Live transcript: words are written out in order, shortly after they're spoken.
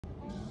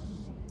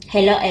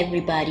Hello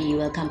everybody,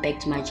 welcome back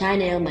to my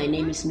channel. My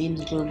name is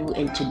Mims Lovu,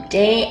 and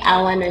today I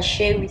want to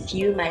share with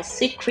you my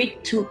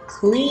secret to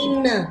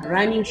clean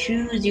running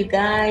shoes. You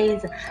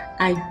guys,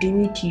 I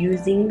do it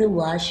using the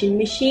washing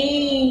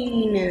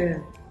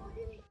machine.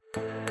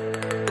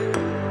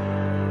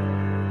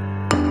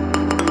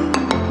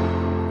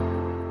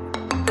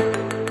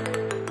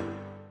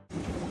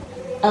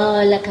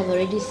 Like I've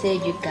already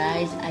said, you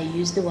guys, I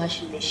use the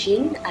washing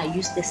machine. I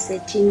use the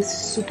settings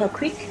super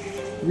quick,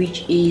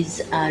 which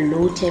is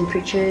low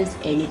temperatures,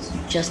 and it's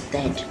just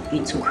that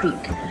it's quick.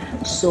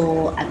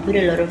 So I put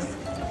a lot of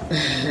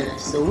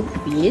soap,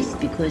 yes,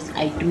 because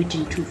I do it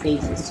in two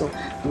phases. So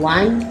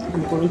one,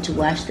 I'm going to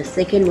wash. The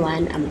second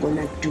one, I'm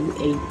gonna do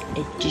an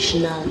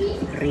additional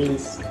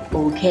rinse.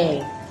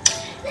 Okay,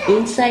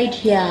 inside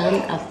here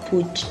I've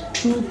put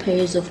 2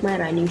 pairs of my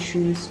running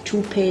shoes,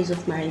 2 pairs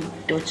of my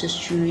daughter's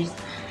shoes.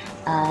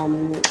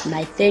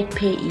 My third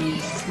pair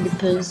is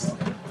slippers,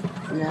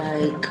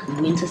 like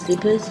winter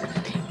slippers,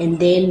 and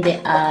then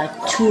there are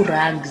 2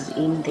 rugs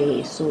in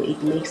there, so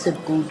it makes a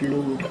good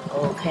load.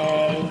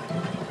 Okay,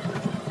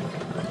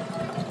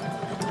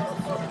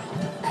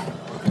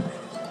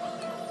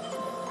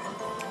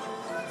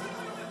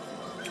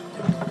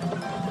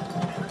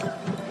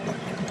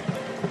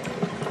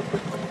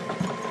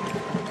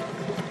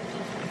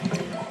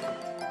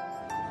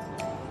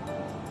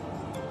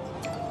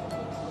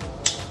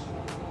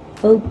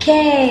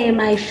 okay,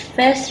 my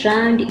first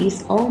round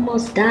is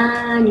almost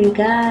done, you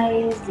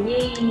guys.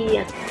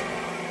 Yay!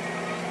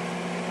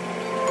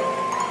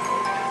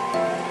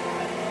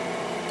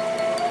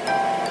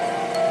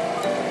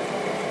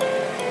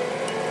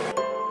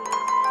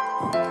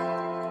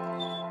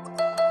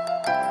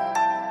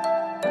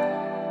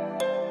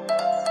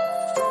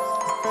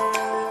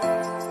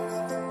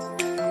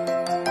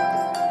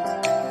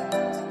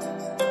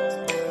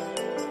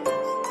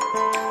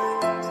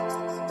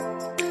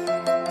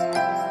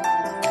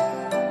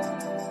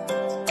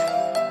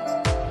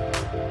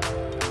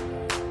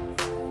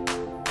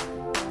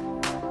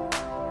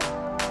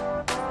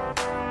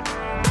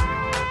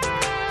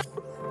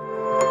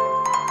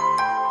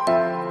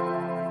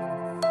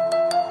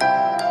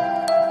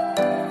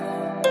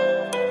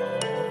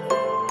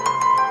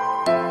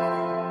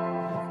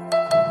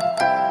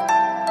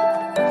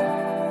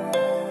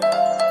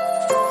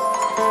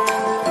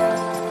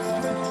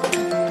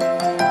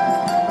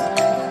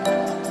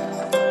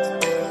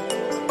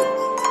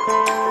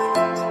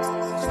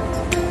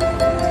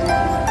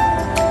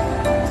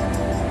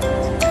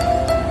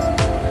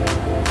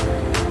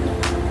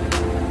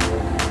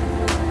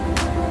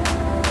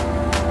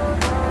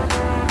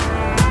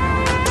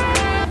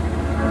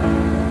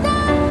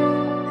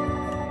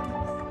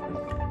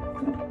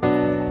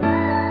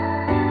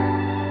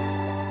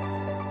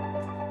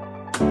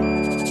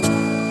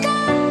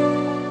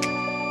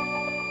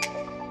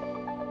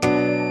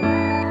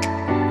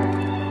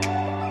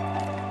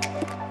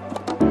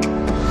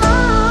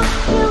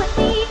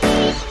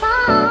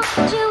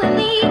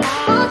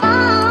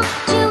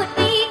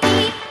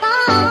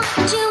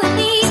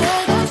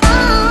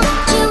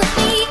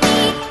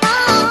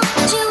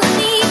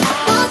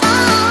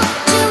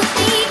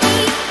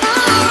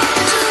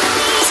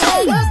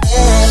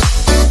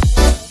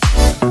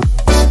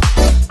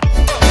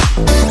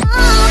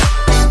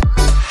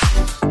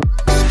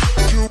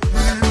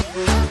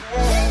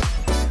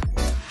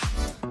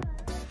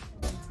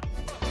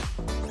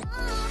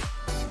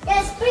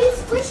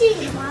 Squishy in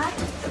the bar.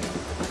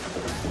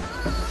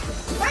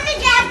 Mommy,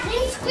 Dad,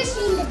 bring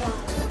squishy in the bar.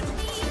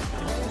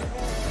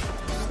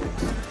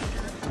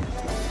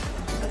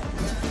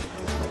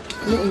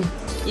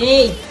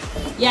 Yay!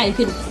 Yeah, you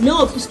can.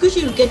 No,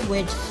 squishy will get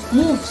wet.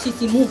 Move,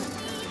 Sissy, move.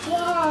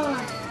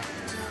 Yeah.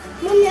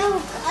 Mommy,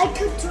 I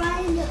could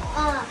dry it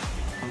up.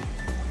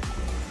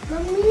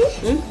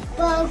 Mommy,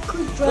 but I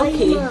could dry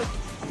it up.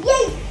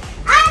 Yay!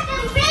 I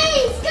can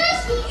bring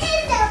squishy in.